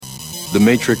The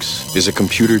Matrix is a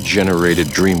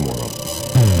computer-generated dream world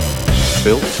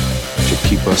built to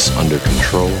keep us under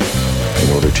control in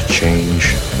order to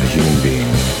change a human being.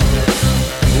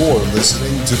 You're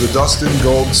listening to the Dustin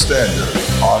Gold Standard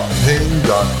on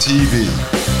Pain.tv.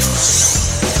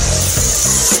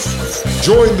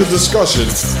 Join the discussion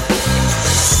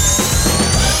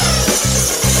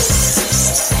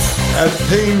at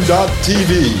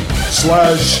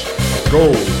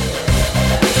Pain.tv/gold.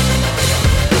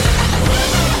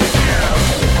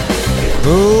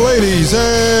 Ladies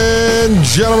and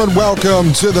gentlemen,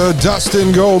 welcome to the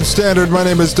Dustin Gold Standard. My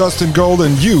name is Dustin Gold,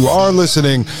 and you are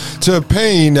listening to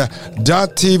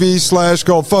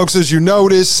Pain.tv/gold. Folks, as you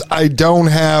notice, I don't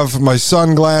have my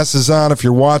sunglasses on. If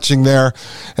you're watching there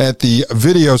at the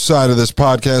video side of this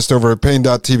podcast over at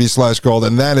Pain.tv/gold,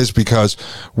 and that is because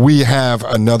we have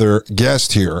another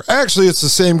guest here. Actually, it's the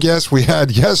same guest we had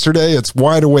yesterday. It's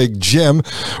Wide Awake Jim.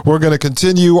 We're going to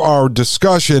continue our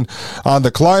discussion on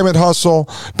the climate hustle,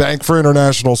 Bank for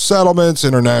International Settlements,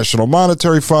 International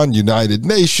Monetary Fund, United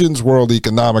Nations, World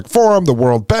Economic Forum, the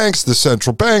World Banks, the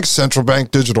central banks, central bank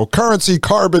digital currency,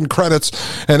 carbon credits,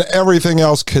 and everything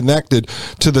else connected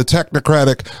to the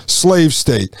technocratic slave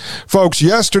state. Folks,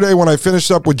 yesterday when I finished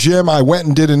up with Jim, I went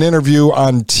and did an interview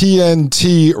on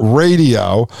TNT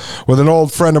Radio with an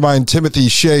old friend of mine, Timothy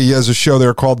Shea. He has a show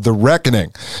there called The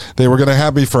Reckoning. They were going to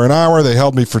have me for an hour. They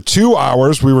held me for 2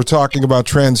 hours. We were talking about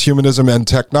transhumanism and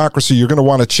technocracy. You're going to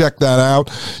want to check that out.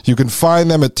 You can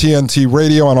find them at TNT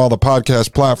Radio on all the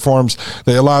podcast platforms.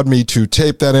 They allowed me to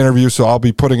tape that interview, so I'll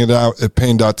be putting it out at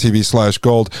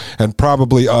Pain.tv/gold and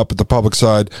probably up at the Public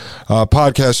Side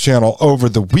podcast channel over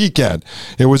the weekend.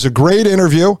 It was a great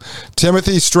interview.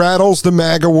 Timothy straddles the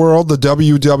MAGA world, the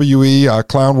WWE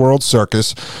Clown World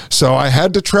Circus, so I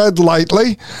had to tread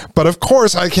lightly, but of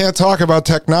course I can't talk about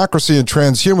technocracy and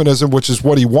transhumanism, which is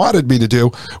what he wanted me to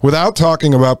do, without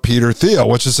talking about Peter Thiel,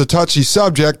 which is a touchy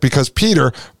subject because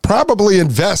Peter probably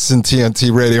invests in TNT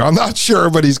Radio. I'm not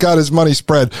sure, but he's got his money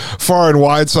spread far and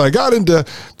wide. So I got into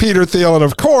Peter Thiel, and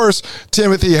of course,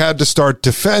 Timothy had to start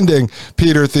defending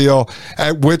Peter Thiel,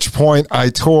 at which point I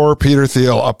tore Peter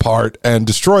Thiel apart and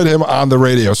destroyed him on the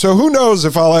radio. So who knows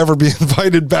if I'll ever be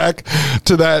invited back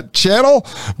to that channel,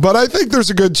 but I think there's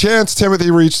a good chance.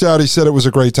 Timothy reached out. He said it was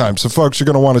a great time. So folks, you're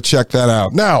going to want to check that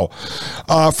out. Now,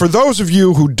 for those of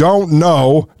you who don't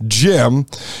know Jim,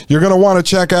 you're going to want to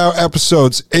check out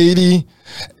episodes 80,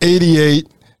 88,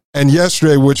 and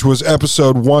yesterday, which was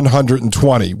episode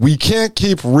 120. We can't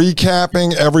keep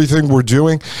recapping everything we're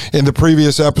doing in the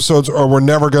previous episodes, or we're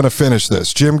never going to finish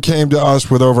this. Jim came to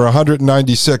us with over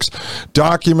 196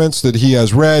 documents that he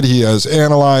has read, he has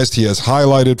analyzed, he has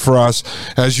highlighted for us.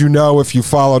 As you know, if you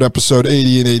followed episode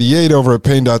 80 and 88 over at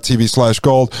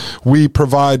Pain.tv/gold, we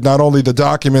provide not only the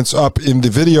documents up in the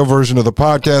video version of the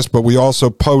podcast, but we also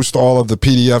post all of the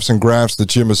PDFs and graphs that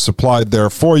Jim has supplied there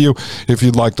for you. If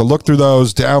you'd like to look through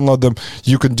those, download them,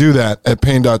 you can do that at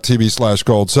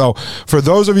Pain.tv/gold. So for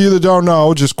those of you that don't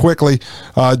know, just quickly,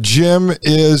 Jim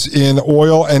is in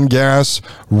oil and gas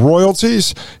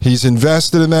royalties. He's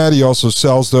invested in that. He also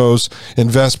sells those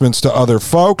investments to other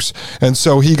folks. And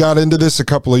so he got into this a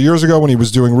couple of years ago when he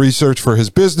was doing research for his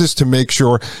business to make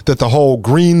sure that the whole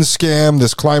green scam,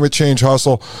 this climate change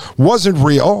hustle, wasn't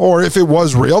real. Or if it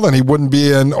was real, then he wouldn't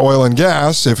be in oil and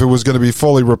gas if it was going to be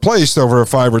fully replaced over a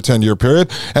 5 or 10 year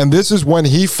period. And this is when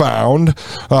he found,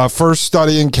 first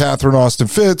studying Catherine Austin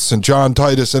Fitts and John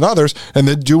Titus and others, and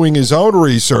then doing his own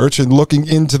research and looking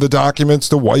into the documents,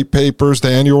 the white papers, the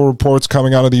annual reports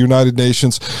coming out of the United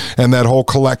Nations, and that whole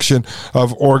collection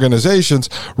of organizations,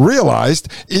 realized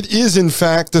it is in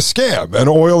fact a scam, and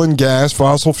oil and gas,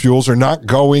 fossil fuels are not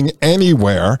going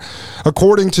anywhere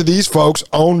according to these folks'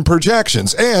 own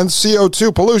projections, and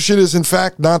CO2 pollution is in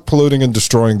fact not polluting and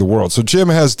destroying the world. So Jim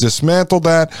has dismantled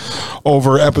that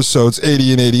over episodes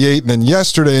 80 and 88, and then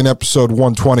yesterday in episode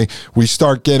 120 we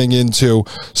start getting into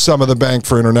some of the Bank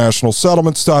for International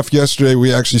Settlement stuff. Yesterday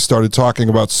we actually started talking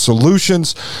about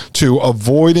solutions to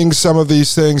avoiding some of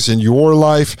these things in your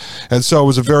life, and so it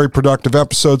was a very productive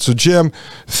episode. So Jim,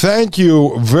 thank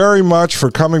you very much for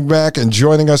coming back and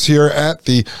joining us here at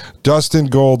the Dustin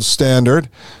Gold Standard.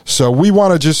 So we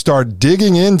want to just start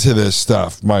digging into this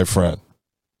stuff, my friend.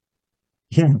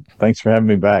 Yeah, thanks for having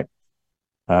me back.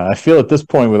 I feel at this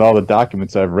point, with all the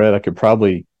documents I've read, I could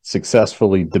probably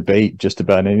successfully debate just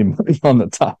about anybody on the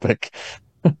topic.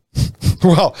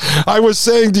 Well, I was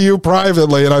saying to you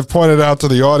privately, and I've pointed out to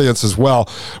the audience as well,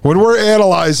 when we're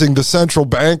analyzing the central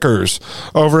bankers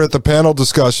over at the panel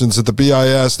discussions at the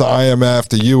BIS, the IMF,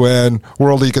 the UN,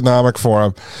 World Economic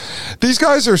Forum, these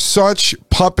guys are such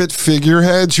puppet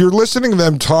figureheads. You're listening to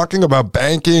them talking about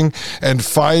banking and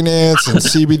finance and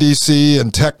CBDC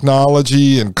and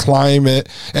technology and climate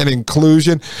and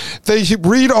inclusion. They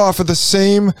read off of the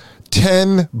same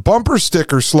 10 bumper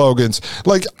sticker slogans.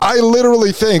 Like, I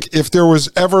literally think if there was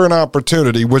ever an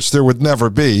opportunity, which there would never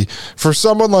be, for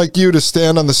someone like you to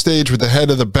stand on the stage with the head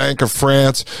of the Bank of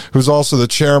France, who's also the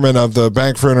chairman of the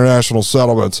Bank for International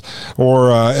Settlements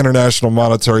or International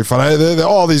Monetary Fund,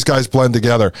 all these guys blend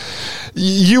together.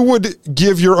 You would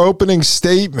give your opening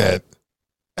statement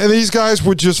and these guys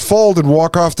would just fold and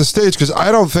walk off the stage because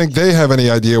I don't think they have any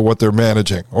idea what they're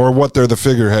managing or what they're the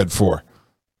figurehead for.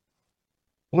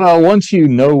 Well, once you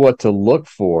know what to look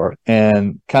for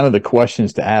and kind of the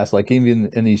questions to ask, like even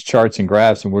in these charts and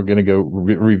graphs, and we're going to go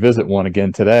revisit one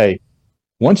again today.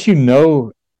 Once you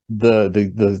know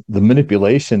the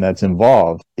manipulation that's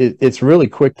involved, it's really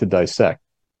quick to dissect.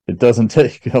 It doesn't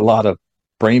take a lot of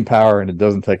brain power and it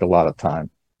doesn't take a lot of time.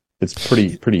 It's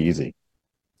pretty easy.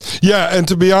 Yeah, and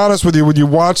to be honest with you, when you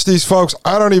watch these folks,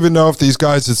 I don't even know if these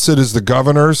guys that sit as the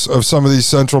governors of some of these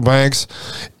central banks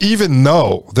even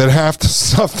know that half the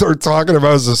stuff they're talking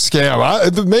about is a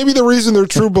scam. Maybe the reason they're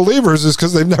true believers is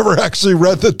because they've never actually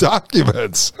read the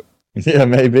documents. Yeah,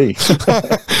 maybe.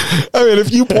 I mean,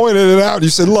 if you pointed it out, you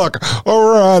said, look,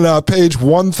 over on page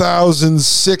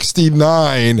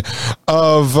 1069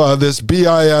 of this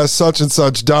BIS such and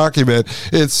such document,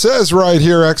 it says right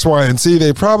here X, Y, and Z,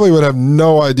 they probably would have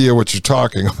no idea what you're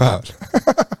talking about.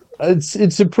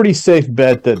 It's a pretty safe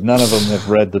bet that none of them have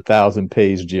read the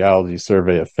 1,000-page geology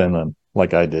survey of Finland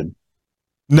like I did.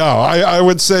 No, I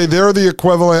would say they're the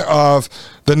equivalent of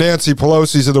the Nancy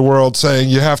Pelosi's of the world saying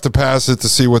you have to pass it to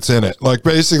see what's in it. Like,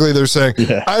 basically they're saying,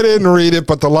 yeah, I didn't read it,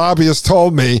 but the lobbyists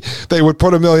told me they would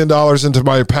put $1 million into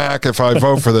my PAC if I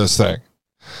vote for this thing.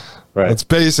 Right. That's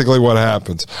basically what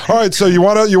happens. All right, so you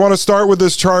want to start with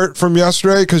this chart from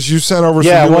yesterday because you sent over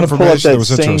some new information. Yeah, I want to pull up that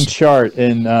same chart,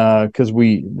 and because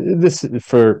this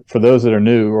for those that are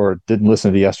new or didn't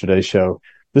listen to yesterday's show,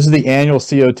 this is the annual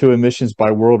CO2 emissions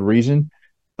by world region.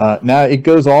 Now it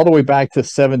goes all the way back to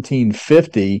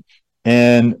 1750,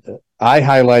 and I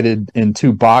highlighted in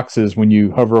two boxes. When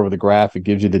you hover over the graph, it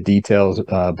gives you the details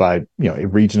by a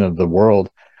region of the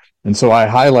world, and so I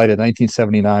highlighted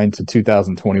 1979 to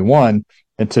 2021,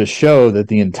 and to show that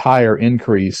the entire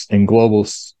increase in global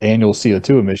annual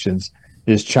CO2 emissions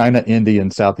is China, India,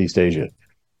 and Southeast Asia.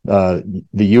 The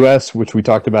U.S., which we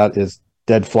talked about, is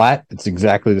dead flat. It's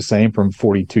exactly the same from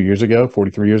 43 years ago,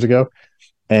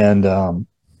 and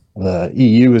the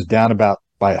EU is down about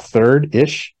by a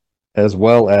third-ish, as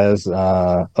well as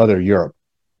other Europe.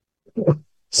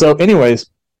 So anyways,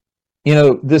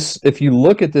 this, if you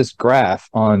look at this graph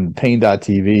on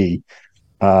Pain.tv,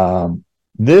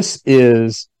 this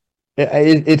is,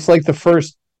 it's like the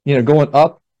first, going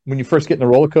up, when you first get in the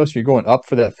roller coaster, you're going up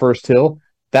for that first hill.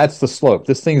 That's the slope.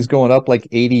 This thing's going up like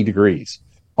 80 degrees,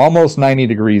 almost 90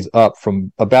 degrees up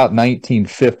from about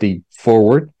 1950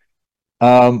 forward.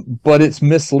 But it's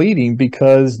misleading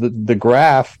because the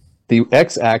graph, the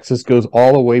x-axis, goes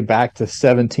all the way back to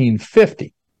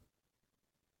 1750.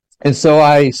 And so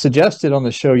I suggested on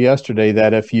the show yesterday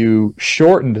that if you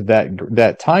shortened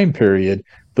that time period,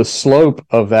 the slope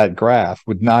of that graph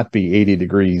would not be 80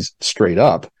 degrees straight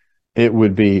up. It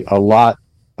would be a lot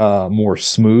more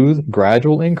smooth,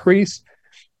 gradual increase.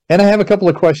 And I have a couple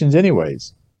of questions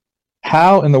anyways.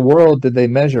 How in the world did they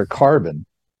measure carbon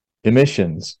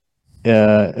emissions,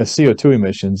 CO2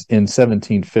 emissions in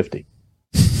 1750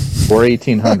 or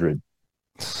 1800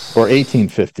 or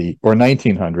 1850 or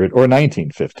 1900 or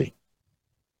 1950?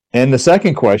 And the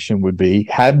second question would be,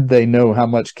 how did they know how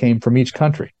much came from each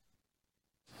country?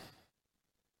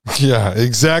 Yeah,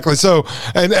 exactly. So,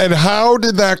 and how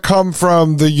did that come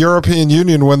from the European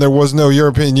Union when there was no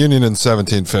European Union in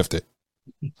 1750?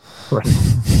 Right.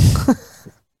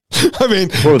 I mean,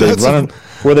 were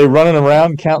they running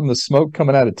around counting the smoke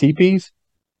coming out of teepees?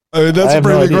 I mean, that's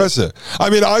pretty aggressive. I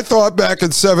mean, I thought back in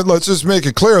let's just make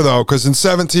it clear though, because in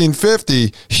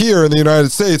 1750 here in the United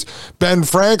States, Ben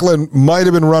Franklin might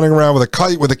have been running around with a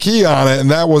kite with a key on it, and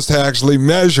that was to actually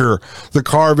measure the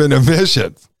carbon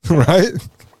emissions, right?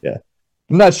 Yeah.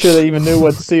 I'm not sure they even knew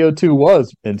what CO2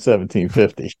 was in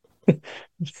 1750,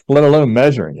 let alone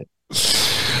measuring it.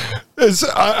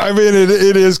 I mean,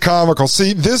 it is comical.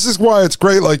 See, this is why it's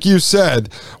great. Like you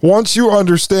said, once you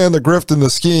understand the grift and the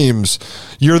schemes,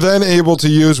 you're then able to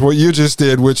use what you just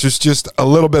did, which is just a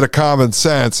little bit of common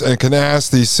sense, and can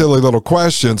ask these silly little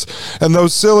questions. And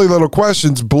those silly little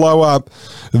questions blow up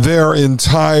their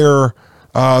entire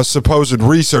supposed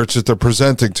research that they're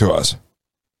presenting to us.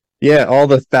 Yeah, all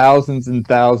the thousands and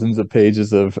thousands of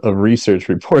pages of research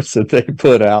reports that they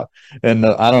put out, and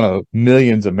I don't know,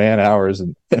 millions of man hours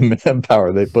and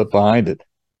manpower they put behind it.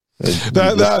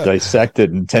 That dissect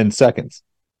it in 10 seconds.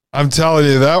 I'm telling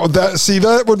you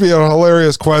that would be a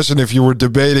hilarious question if you were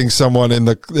debating someone in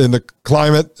the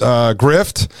climate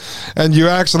grift, and you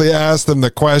actually asked them the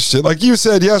question, like you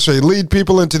said yesterday, lead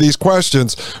people into these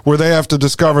questions where they have to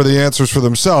discover the answers for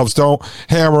themselves. Don't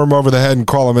hammer them over the head and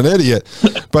call them an idiot.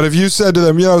 But if you said to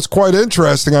them, it's quite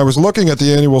interesting, I was looking at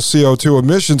the annual CO2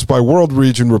 emissions by world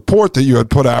region report that you had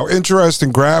put out.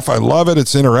 Interesting graph. I love it.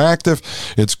 It's interactive.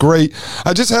 It's great.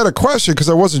 I just had a question because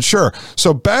I wasn't sure.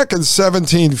 So back in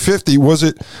 1750,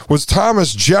 was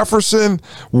Thomas Jefferson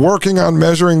working on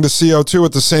measuring the CO2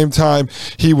 at the same time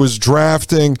he was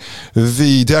drafting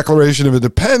the Declaration of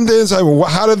Independence? I mean,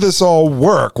 how did this all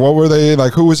work? What were they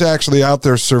like? Who was actually out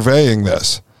there surveying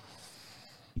this?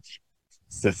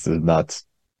 This is nuts.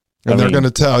 And they're going to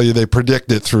tell you they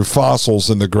predict it through fossils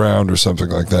in the ground or something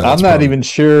like that. I'm not even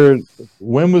sure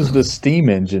when was the steam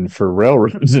engine for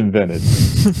railroads invented.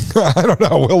 I don't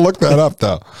know. We'll look that up,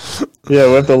 though. Yeah,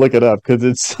 we'll have to look it up because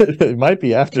it might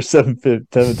be after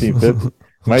 1750.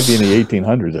 Might be in the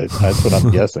 1800s. That's what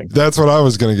I'm guessing. That's what I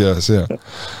was going to guess. Yeah.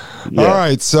 Yeah. All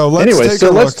right. So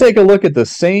let's take a look at the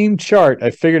same chart.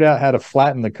 I figured out how to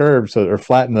flatten the curve, or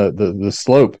flatten the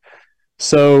slope.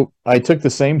 So I took the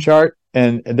same chart,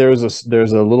 and there's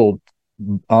a little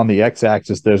on the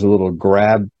x-axis. There's a little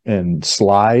grab and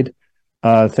slide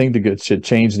thing to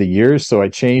change the years. So I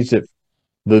changed it,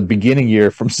 the beginning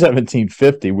year, from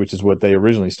 1750, which is what they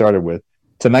originally started with,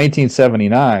 to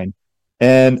 1979.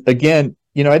 And again,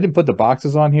 I didn't put the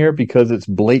boxes on here because it's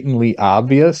blatantly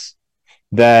obvious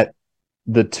that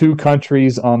the two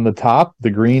countries on the top, the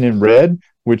green and red,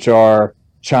 which are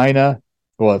China.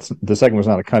 Well, the second one's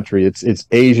not a country. It's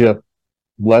Asia,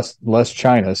 less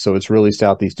China. So it's really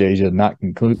Southeast Asia, not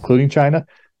including China.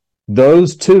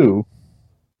 Those two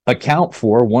account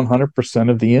for 100%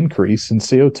 of the increase in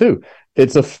CO2.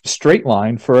 It's a straight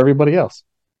line for everybody else.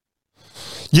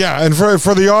 Yeah, and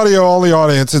for the audio-only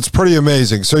audience, it's pretty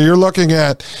amazing. So you're looking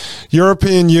at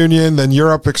European Union, then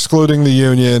Europe excluding the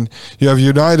Union. You have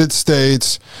United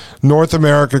States, North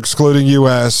America excluding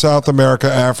U.S., South America,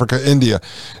 Africa, India.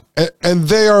 And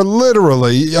they are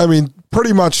literally,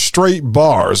 pretty much straight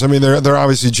bars. They're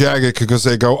obviously jagged because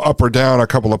they go up or down a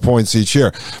couple of points each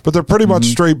year, but they're pretty much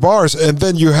straight bars. And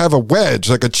then you have a wedge,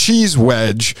 like a cheese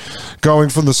wedge, going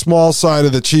from the small side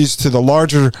of the cheese to the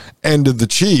larger end of the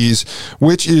cheese,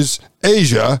 which is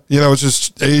Asia. It's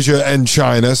just Asia and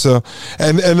China. So,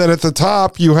 and then at the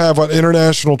top you have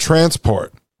international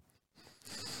transport,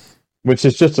 which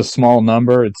is just a small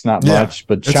number. It's not much,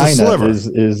 but China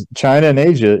is China and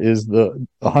Asia is the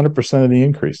 100% of the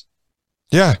increase.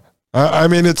 Yeah.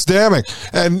 It's damning.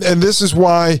 And this is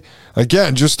why,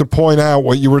 again, just to point out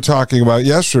what you were talking about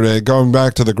yesterday, going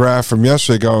back to the graph from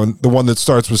yesterday, the one that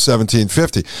starts with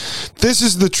 1750. This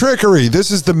is the trickery.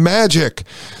 This is the magic.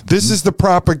 This is the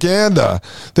propaganda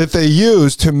that they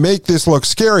use to make this look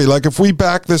scary. Like if we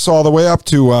back this all the way up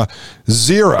to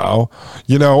 0,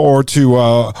 or to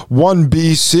 1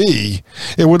 BC,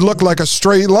 it would look like a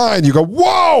straight line. You go,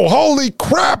 whoa, holy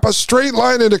crap, a straight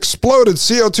line, it exploded.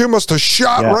 CO2 must have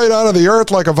shot right out of the earth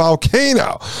like a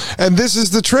volcano. And this is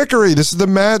the trickery. This is the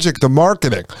magic, the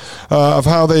marketing of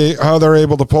how they're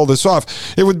able to pull this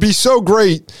off. It would be so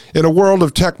great in a world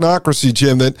of technocracy,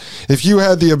 Jim, that if you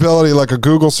had the ability, like a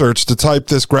Google search, to type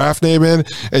this graph name in,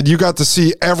 and you got to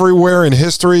see everywhere in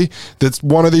history that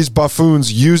one of these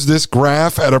buffoons used this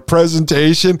graph at a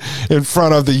presentation in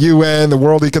front of the UN, the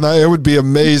World Economic, it would be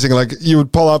amazing. Like you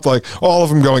would pull up like all of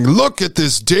them going, look at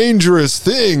this dangerous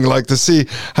thing, like to see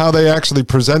how they actually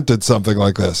presented something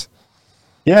like this.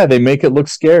 Yeah, they make it look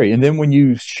scary. And then when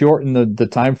you shorten the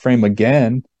time frame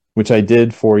again, which I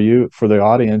did for you, for the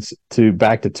audience, to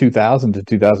back to 2000 to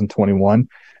 2021,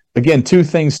 again, two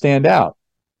things stand out.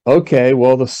 Okay,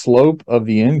 well, the slope of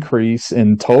the increase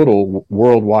in total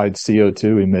worldwide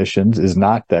CO2 emissions is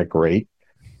not that great.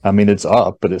 It's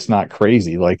up, but it's not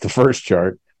crazy like the first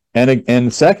chart.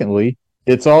 And secondly,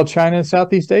 it's all China and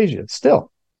Southeast Asia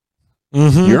still.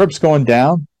 Europe's going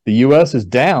down. The U.S. is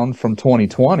down from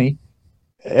 2020.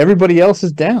 Everybody else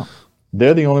is down.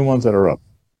 They're the only ones that are up.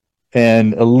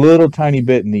 And a little tiny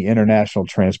bit in the international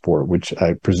transport, which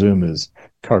I presume is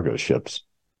cargo ships.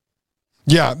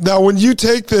 Yeah. Now, when you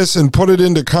take this and put it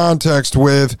into context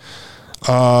with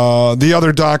the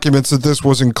other documents that this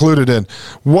was included in,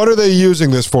 what are they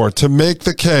using this for? To make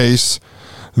the case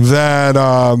that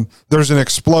there's an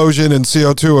explosion in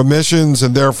CO2 emissions,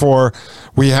 and therefore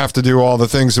we have to do all the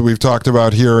things that we've talked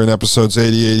about here in episodes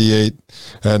 80, 88,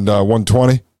 and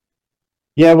 120?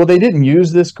 Yeah, well, they didn't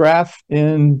use this graph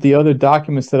in the other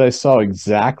documents that I saw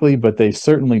exactly, but they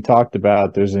certainly talked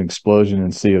about there's an explosion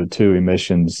in CO2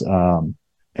 emissions, and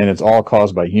it's all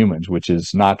caused by humans, which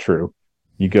is not true.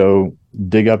 You go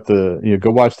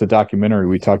go watch the documentary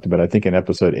we talked about, I think in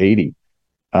episode 80.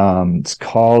 It's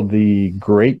called The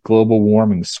Great Global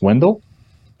Warming Swindle,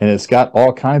 and it's got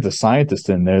all kinds of scientists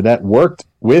in there that worked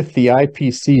with the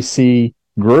IPCC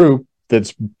group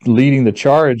that's leading the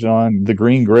charge on the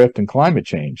green grift and climate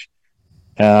change.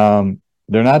 They're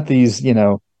not these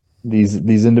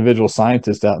individual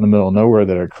scientists out in the middle of nowhere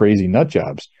that are crazy nut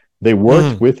jobs. They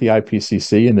worked with the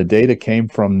IPCC, and the data came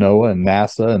from NOAA and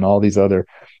NASA and all these other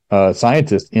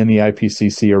scientists in the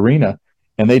IPCC arena.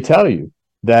 And they tell you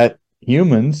that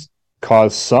humans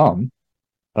cause some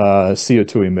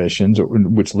CO2 emissions,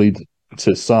 which leads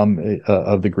to some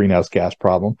of the greenhouse gas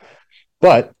problem.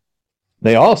 But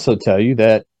they also tell you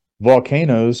that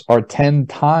volcanoes are 10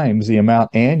 times the amount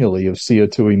annually of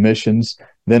CO2 emissions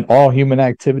than all human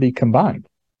activity combined.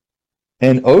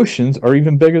 And oceans are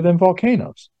even bigger than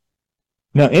volcanoes.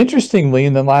 Now, interestingly,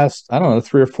 in the last,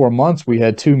 3 or 4 months, we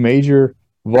had 2 major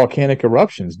volcanic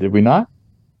eruptions, did we not?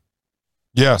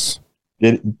 Yes.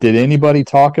 Did anybody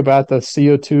talk about the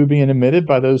CO2 being emitted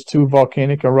by those 2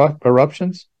 volcanic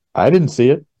eruptions? I didn't see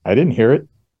it. I didn't hear it.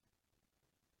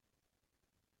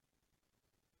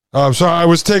 So I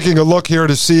was taking a look here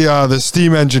to see the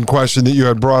steam engine question that you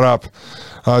had brought up,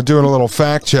 doing a little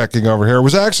fact checking over here. It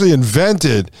was actually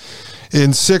invented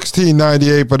in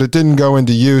 1698, but it didn't go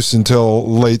into use until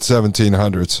late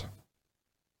 1700s.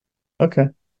 Okay.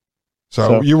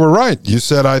 So you were right. You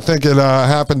said, I think it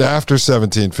happened after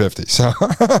 1750. So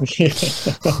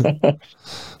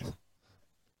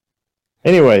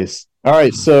anyways, all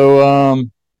right. So,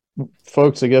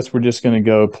 folks, I guess we're just going to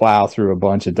go plow through a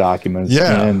bunch of documents.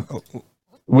 Yeah. And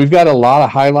we've got a lot of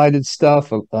highlighted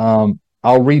stuff.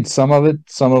 I'll read some of it.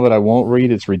 Some of it I won't read.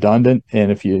 It's redundant.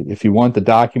 And if you want the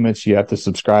documents, you have to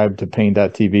subscribe to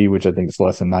Pain.tv, which I think is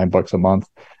less than $9 a month.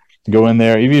 Go in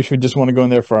there. Even if you just want to go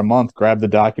in there for a month, grab the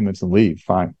documents and leave.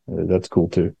 Fine. That's cool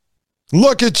too.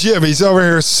 Look at Jim. He's over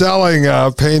here selling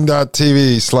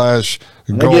Pain.tv/gold.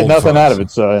 I get nothing out of it,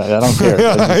 so I don't care.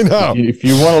 I know. If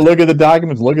you want to look at the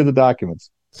documents, look at the documents.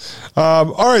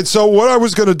 All right. So what I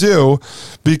was going to do,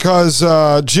 because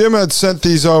Jim had sent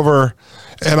these over,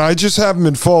 and I just have them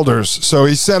in folders. So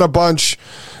he sent a bunch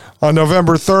on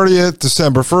November 30th,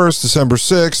 December 1st, December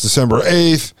 6th, December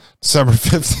 8th, December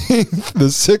 15th, the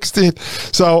 16th.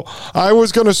 So I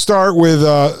was going to start with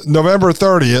November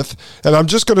 30th, and I'm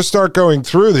just going to start going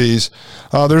through these.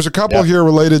 There's a couple here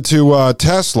related to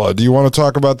Tesla. Do you want to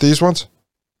talk about these ones?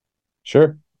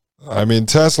 Sure. I mean,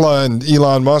 Tesla and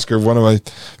Elon Musk are one of my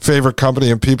favorite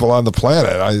company and people on the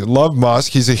planet. I love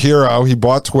Musk. He's a hero. He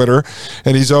bought Twitter,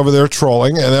 and he's over there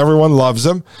trolling, and everyone loves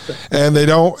him. And they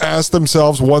don't ask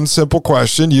themselves one simple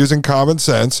question using common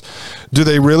sense. Do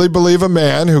they really believe a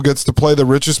man who gets to play the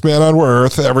richest man on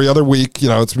earth every other week? You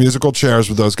know, it's musical chairs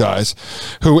with those guys,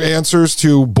 who answers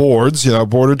to boards,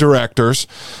 board of directors,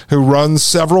 who runs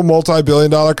several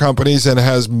multi-billion-dollar companies and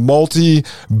has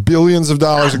multi-billions of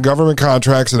dollars in government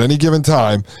contracts and any given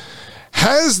time,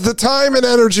 has the time and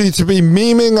energy to be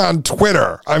memeing on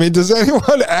Twitter. I mean, does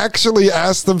anyone actually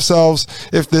ask themselves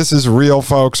if this is real,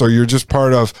 folks, or you're just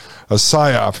part of a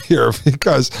psyop here?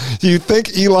 Because you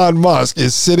think Elon Musk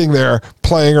is sitting there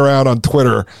playing around on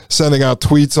Twitter, sending out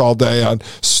tweets all day on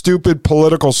stupid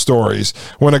political stories,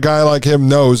 when a guy like him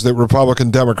knows that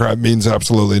Republican Democrat means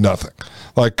absolutely nothing.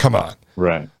 Like, come on.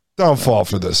 Right. Don't fall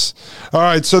for this. All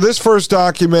right, so this first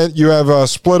document, you have a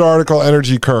split article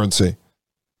energy currency.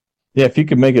 Yeah, if you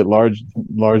could make it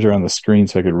larger on the screen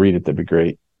so I could read it, that'd be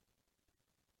great.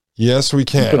 Yes, we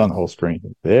can. Put it on the whole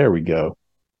screen. There we go.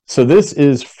 So this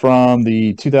is from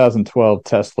the 2012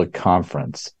 Tesla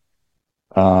conference.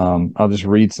 I'll just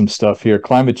read some stuff here.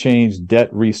 Climate change,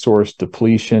 debt resource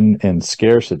depletion and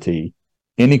scarcity,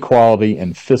 inequality,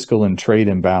 and fiscal and trade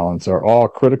imbalance are all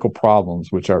critical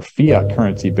problems which our fiat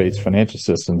currency-based financial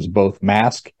systems both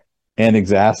mask and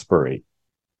exacerbate.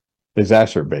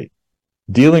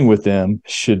 Dealing with them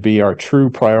should be our true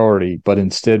priority, but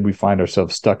instead we find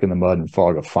ourselves stuck in the mud and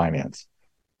fog of finance.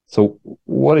 So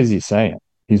what is he saying?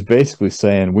 He's basically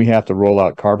saying we have to roll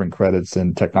out carbon credits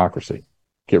and technocracy,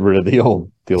 get rid of the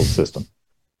old system.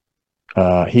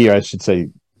 I should say,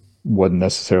 wasn't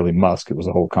necessarily Musk. It was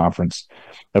a whole conference.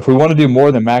 If we want to do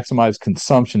more than maximize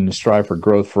consumption and strive for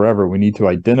growth forever, we need to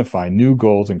identify new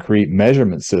goals and create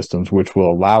measurement systems which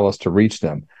will allow us to reach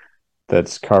them.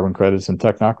 That's carbon credits and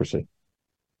technocracy.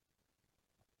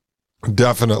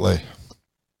 Definitely.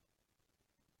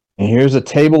 And here's a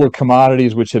table of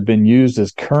commodities which have been used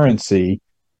as currency,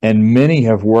 and many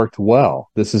have worked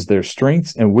well. This is their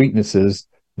strengths and weaknesses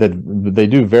that they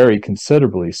do vary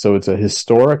considerably. So it's a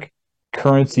historic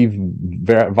currency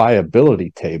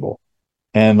viability table.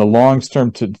 And the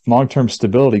long-term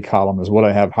stability column is what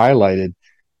I have highlighted.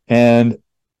 And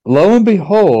lo and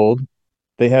behold,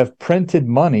 they have printed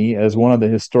money as one of the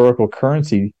historical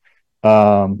currency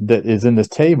that is in this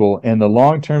table, and the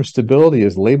long-term stability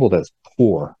is labeled as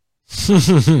poor.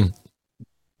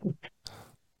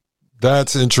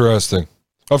 That's interesting.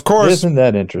 Of course. Isn't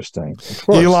that interesting? Of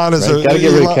course, Elon is got to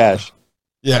get rid of cash.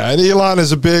 Yeah, and Elon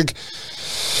is a big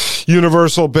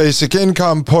universal basic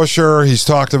income pusher. He's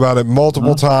talked about it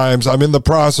multiple times. I'm in the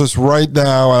process right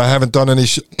now, and I haven't done any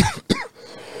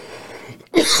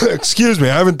excuse me,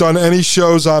 I haven't done any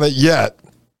shows on it yet,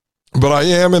 but I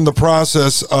am in the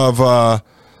process of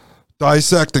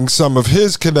dissecting some of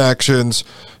his connections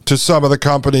to some of the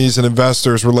companies and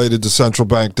investors related to central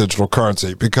bank digital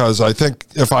currency, because I think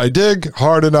if I dig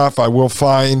hard enough, I will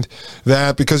find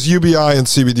that, because UBI and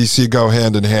CBDC go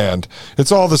hand in hand.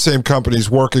 It's all the same companies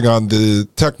working on the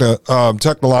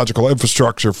technological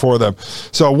infrastructure for them.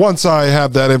 So once I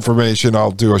have that information,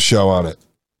 I'll do a show on it.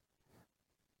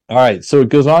 All right. So it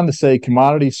goes on to say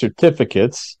commodity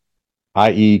certificates,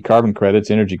 i.e. carbon credits,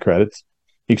 energy credits,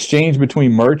 exchange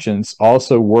between merchants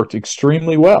also worked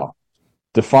extremely well.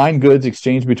 Defined goods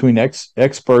exchanged between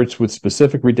experts with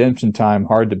specific redemption time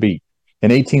hard to beat. In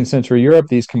 18th century Europe,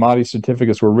 these commodity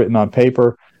certificates were written on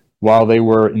paper, while they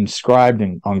were inscribed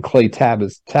on clay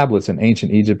tablets in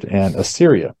ancient Egypt and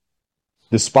Assyria.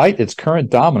 Despite its current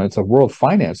dominance of world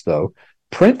finance, though,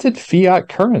 printed fiat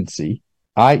currency,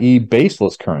 i.e.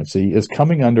 baseless currency, is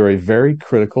coming under a very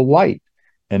critical light,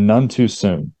 and none too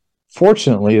soon.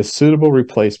 Fortunately, a suitable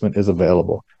replacement is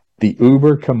available. The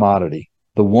uber commodity,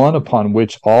 the one upon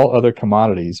which all other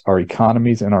commodities, our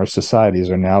economies, and our societies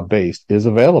are now based, is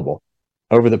available.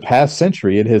 Over the past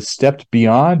century, it has stepped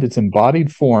beyond its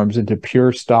embodied forms into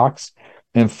pure stocks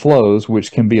and flows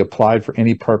which can be applied for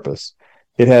any purpose.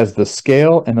 It has the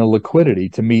scale and the liquidity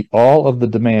to meet all of the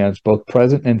demands, both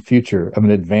present and future, of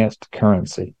an advanced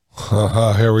currency.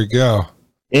 Here we go.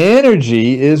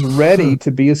 Energy is ready to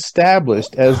be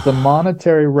established as the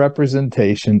monetary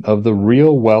representation of the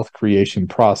real wealth creation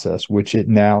process, which it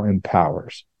now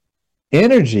empowers.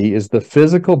 Energy is the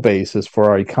physical basis for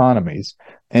our economies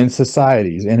and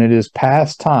societies, and it is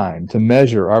past time to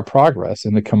measure our progress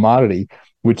in the commodity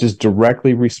which is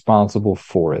directly responsible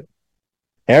for it.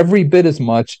 Every bit as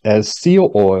much as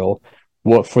seal oil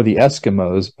for the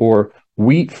Eskimos or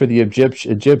wheat for the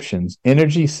Egyptians,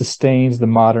 energy sustains the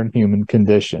modern human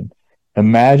condition.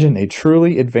 Imagine a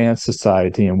truly advanced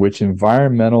society in which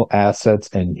environmental assets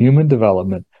and human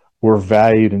development were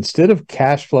valued instead of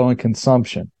cash flow and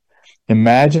consumption.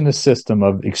 Imagine a system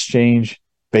of exchange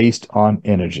based on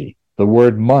energy. The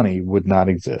word money would not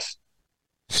exist.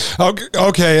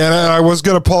 Okay, and I was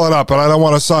going to pull it up, but I don't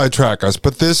want to sidetrack us.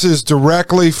 But this is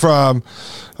directly from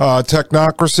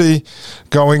Technocracy,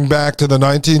 going back to the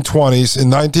 1920s. In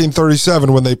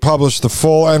 1937, when they published the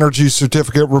full energy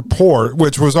certificate report,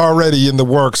 which was already in the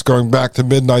works going back to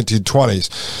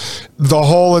mid-1920s, the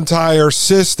whole entire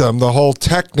system, the whole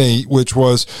technate, which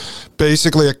was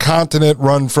basically a continent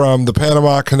run from the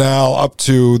Panama Canal up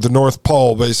to the North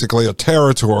Pole, basically a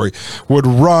territory, would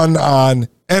run on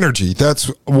energy. That's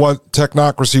what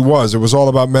technocracy was. It was all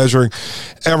about measuring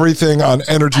everything on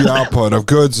energy output of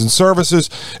goods and services,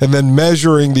 and then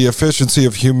measuring the efficiency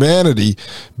of humanity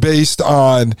based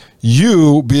on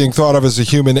you being thought of as a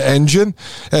human engine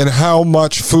and how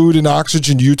much food and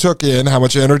oxygen you took in, how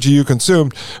much energy you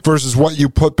consumed versus what you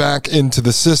put back into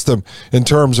the system in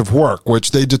terms of work,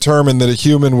 which they determined that a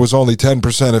human was only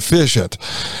 10% efficient.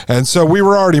 And so we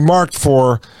were already marked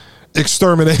for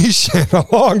extermination a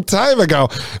long time ago.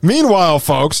 Meanwhile,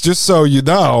 folks, just so you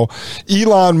know,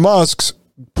 Elon Musk's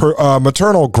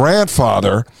maternal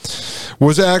grandfather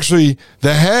was actually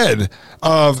the head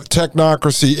of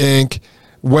Technocracy Inc.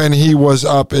 when he was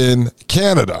up in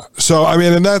Canada. So, I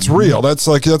mean, and that's real. That's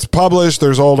published.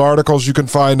 There's old articles you can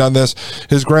find on this.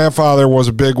 His grandfather was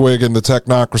a bigwig in the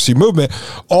technocracy movement.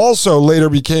 Also later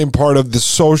became part of the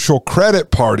Social Credit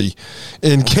Party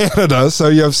in Canada. So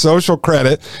you have social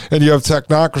credit and you have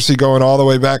technocracy going all the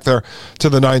way back there to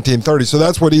the 1930s. So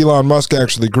that's what Elon Musk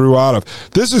actually grew out of.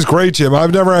 This is great, Jim.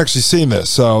 I've never actually seen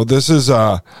this. So this is,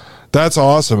 that's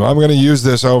awesome. I'm going to use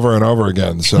this over and over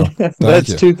again. So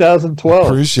that's 2012.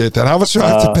 Appreciate that. How much do I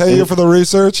have to pay you for the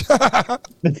research?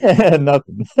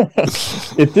 Nothing.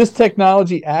 If this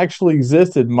technology actually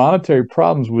existed, monetary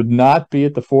problems would not be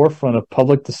at the forefront of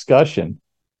public discussion.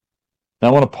 Now,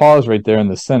 I want to pause right there in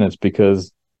the sentence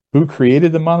because who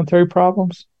created the monetary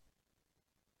problems?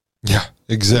 Yeah,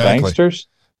 exactly. The banksters?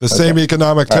 The same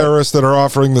economic terrorists that are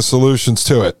offering the solutions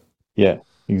to it. Yeah,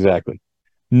 exactly.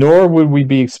 Nor would we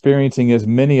be experiencing as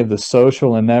many of the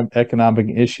social and economic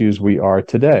issues we are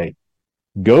today.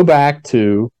 Go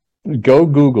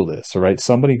Google this, all right?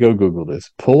 Somebody go Google this.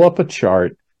 Pull up a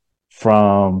chart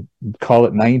from, call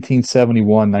it 1971,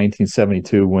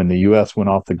 1972, when the U.S. went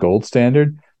off the gold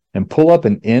standard, and pull up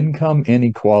an income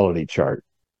inequality chart.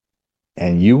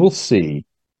 And you will see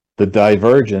the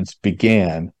divergence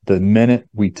began the minute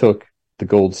we took the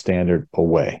gold standard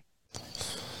away.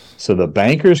 So the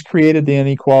bankers created the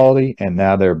inequality, and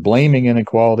now they're blaming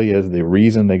inequality as the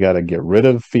reason they got to get rid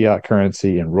of fiat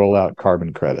currency and roll out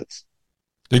carbon credits.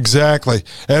 Exactly.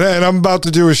 And I'm about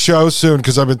to do a show soon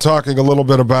because I've been talking a little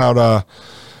bit about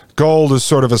gold as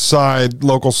sort of a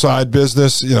local side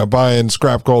business, buying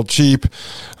scrap gold cheap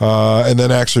and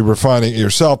then actually refining it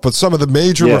yourself. But some of the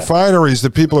major refineries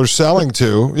that people are selling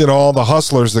to, all the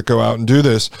hustlers that go out and do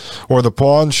this, or the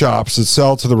pawn shops that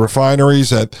sell to the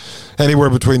refineries at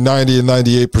anywhere between 90 and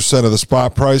 98% of the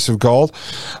spot price of gold,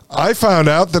 I found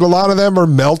out that a lot of them are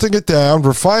melting it down,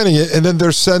 refining it, and then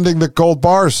they're sending the gold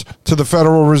bars to the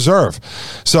Federal Reserve.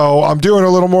 So I'm doing a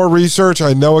little more research.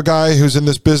 I know a guy who's in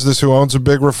this business who owns a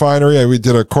big refinery. We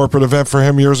did a corporate event for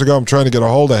him years ago. I'm trying to get a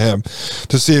hold of him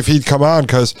to see if he'd come on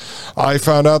because I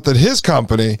found out that his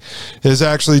company is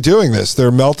actually doing this.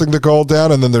 They're melting the gold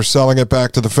down and then they're selling it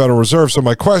back to the Federal Reserve. So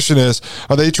my question is,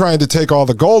 are they trying to take all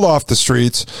the gold off the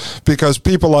streets because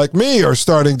people like me are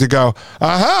starting to go,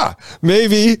 aha,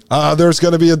 maybe there's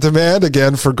going to be a demand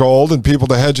again for gold and people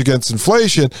to hedge against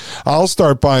inflation. I'll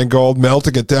start buying gold,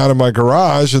 melting it down in my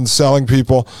garage and selling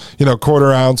people,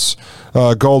 quarter ounce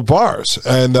gold bars.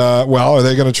 And, are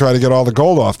they going to try to get all the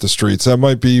gold off the streets? That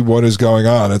might be what is going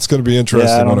on. It's going to be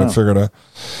interesting when I figure it out.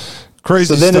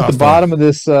 Crazy stuff. So then at the bottom of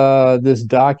this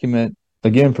document,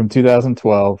 again from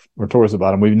 2012, or towards the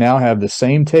bottom, we now have the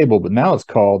same table, but now it's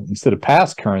called, instead of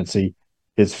past currency,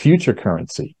 it's future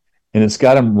currency. And it's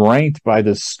got them ranked by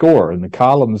the score. And the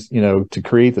columns, to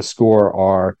create the score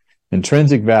are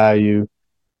intrinsic value,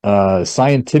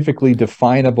 scientifically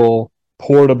definable,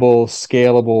 portable,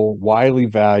 scalable, widely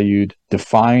valued,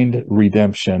 defined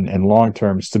redemption, and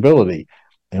long-term stability.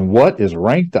 And what is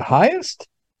ranked the highest?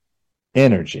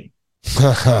 Energy.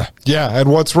 Yeah,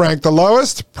 and what's ranked the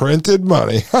lowest? Printed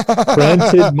money.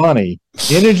 Printed money.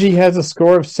 Energy has a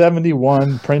score of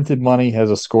 71. Printed money has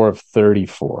a score of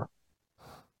 34.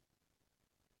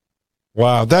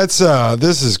 Wow, that's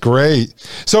this is great.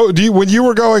 So, when you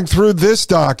were going through this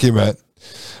document,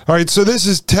 all right, so this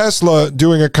is Tesla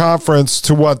doing a conference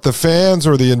to what, the fans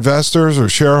or the investors or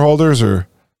shareholders or?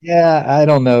 Yeah, I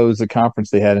don't know. It was a conference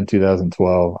they had in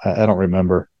 2012. I don't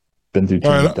remember. Been through too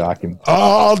many documents.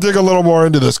 I'll dig a little more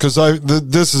into this because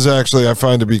this is actually, I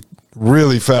find to be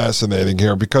really fascinating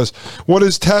here, because what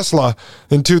is Tesla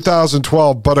in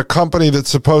 2012 but a company that's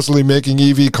supposedly making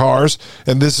EV cars,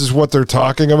 and this is what they're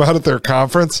talking about at their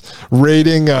conference,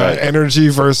 rating energy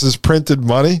versus printed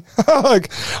money?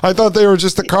 Like, I thought they were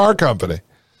just a car company.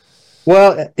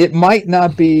 Well, it might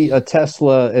not be a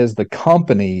Tesla as the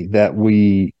company that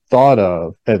we thought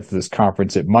of at this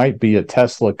conference. It might be a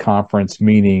Tesla conference,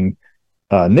 meaning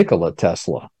Nikola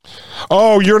Tesla.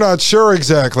 Oh, you're not sure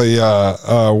exactly.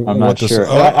 I'm not sure.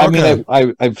 I mean,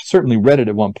 I've certainly read it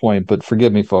at one point, but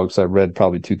forgive me, folks. I read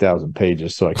probably 2,000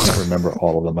 pages, so I can't remember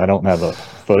all of them. I don't have a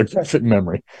photographic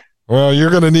memory. Well, you're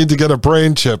going to need to get a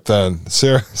brain chip then.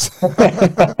 Seriously.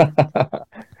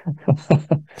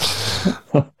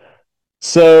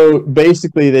 So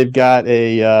basically, they've got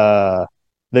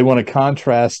they want to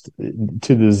contrast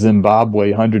to the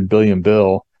Zimbabwe 100 billion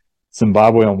bill.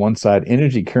 Zimbabwe on one side,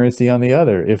 energy currency on the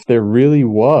other. If there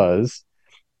was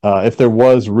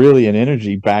really an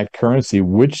energy-backed currency,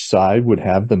 which side would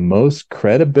have the most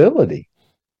credibility?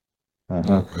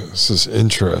 This is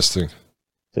interesting.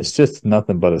 It's just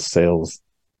nothing but a sales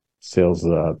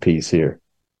piece here.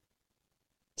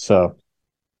 So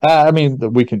I mean,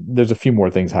 we can. There's a few more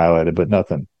things highlighted, but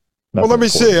nothing. Well, let me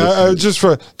see. Just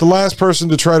for the last person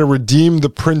to try to redeem the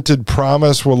printed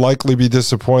promise will likely be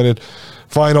disappointed.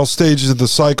 Final stages of the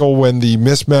cycle when the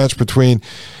mismatch between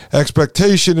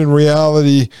expectation and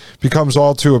reality becomes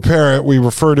all too apparent. We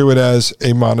refer to it as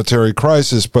a monetary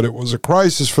crisis, but it was a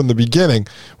crisis from the beginning.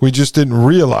 We just didn't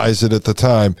realize it at the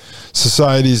time.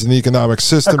 Societies and economic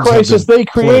systems a crisis they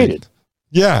created.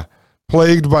 Yeah.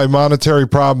 Plagued by monetary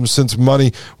problems since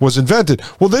money was invented.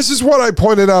 Well, this is what I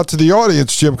pointed out to the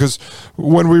audience, Jim, because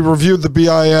when we reviewed the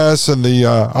BIS and the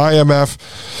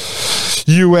IMF,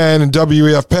 UN, and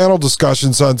WEF panel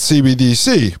discussions on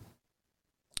CBDC,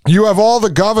 you have all the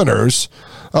governors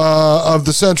of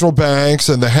the central banks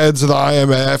and the heads of the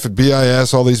IMF and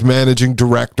BIS, all these managing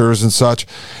directors and such,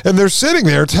 and they're sitting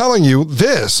there telling you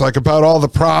this, like about all the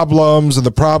problems and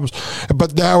the problems.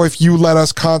 But now if you let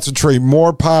us concentrate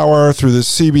more power through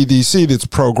this CBDC that's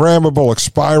programmable,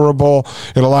 expirable,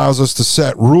 it allows us to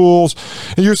set rules.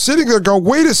 And you're sitting there going,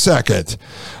 wait a second.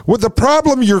 What the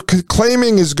problem you're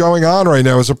claiming is going on right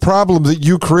now is a problem that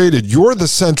you created. You're the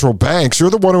central banks. You're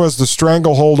the one who has the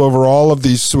stranglehold over all of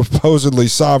these supposedly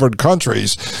sovereign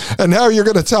countries. And now you're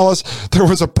going to tell us there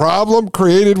was a problem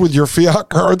created with your fiat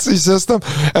currency system.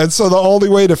 And so the only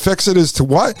way to fix it is to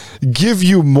what? Give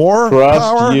you more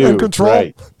power and control?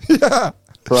 Right. Yeah.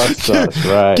 Trust us,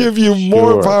 right. Give you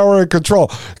more power and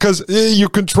control. Because you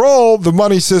control the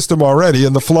money system already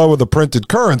and the flow of the printed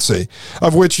currency,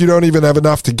 of which you don't even have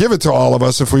enough to give it to all of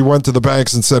us if we went to the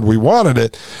banks and said we wanted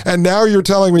it. And now you're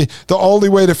telling me the only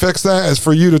way to fix that is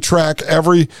for you to track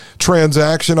every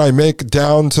transaction I make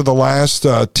down to the last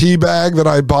tea bag that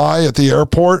I buy at the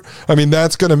airport. I mean,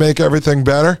 that's going to make everything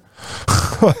better.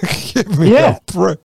 Give me a break.